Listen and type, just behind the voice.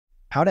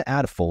How to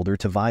add a folder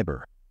to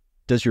Viber.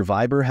 Does your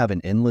Viber have an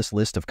endless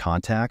list of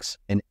contacts,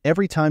 and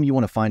every time you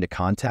want to find a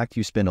contact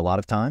you spend a lot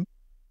of time?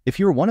 If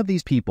you're one of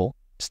these people,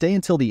 stay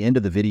until the end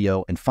of the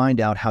video and find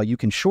out how you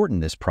can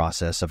shorten this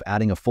process of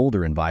adding a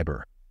folder in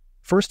Viber.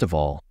 First of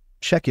all,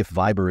 check if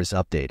Viber is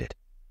updated.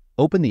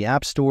 Open the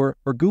App Store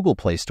or Google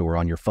Play Store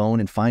on your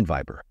phone and find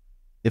Viber.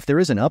 If there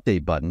is an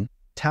update button,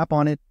 tap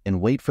on it and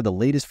wait for the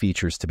latest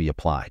features to be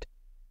applied.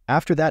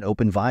 After that,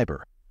 open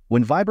Viber.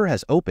 When Viber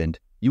has opened,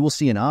 you will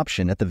see an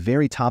option at the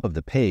very top of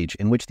the page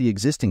in which the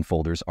existing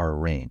folders are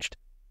arranged.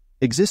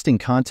 Existing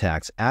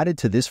contacts added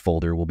to this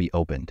folder will be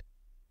opened.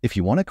 If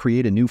you want to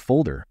create a new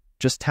folder,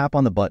 just tap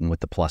on the button with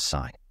the plus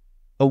sign.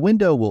 A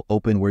window will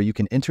open where you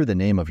can enter the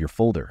name of your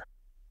folder.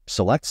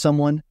 Select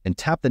someone and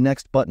tap the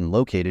next button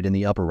located in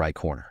the upper right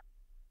corner.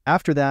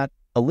 After that,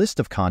 a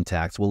list of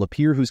contacts will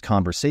appear whose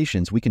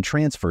conversations we can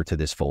transfer to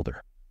this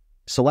folder.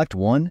 Select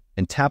one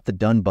and tap the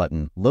Done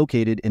button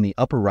located in the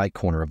upper right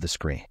corner of the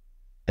screen.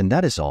 And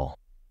that is all.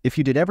 If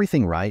you did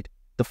everything right,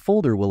 the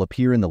folder will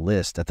appear in the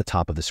list at the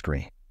top of the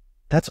screen.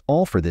 That's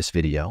all for this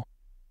video.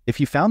 If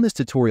you found this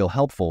tutorial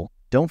helpful,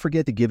 don't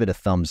forget to give it a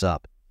thumbs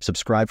up,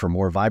 subscribe for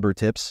more Viber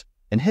tips,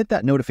 and hit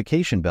that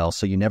notification bell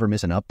so you never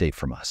miss an update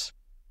from us.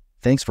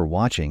 Thanks for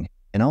watching,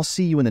 and I'll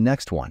see you in the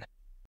next one.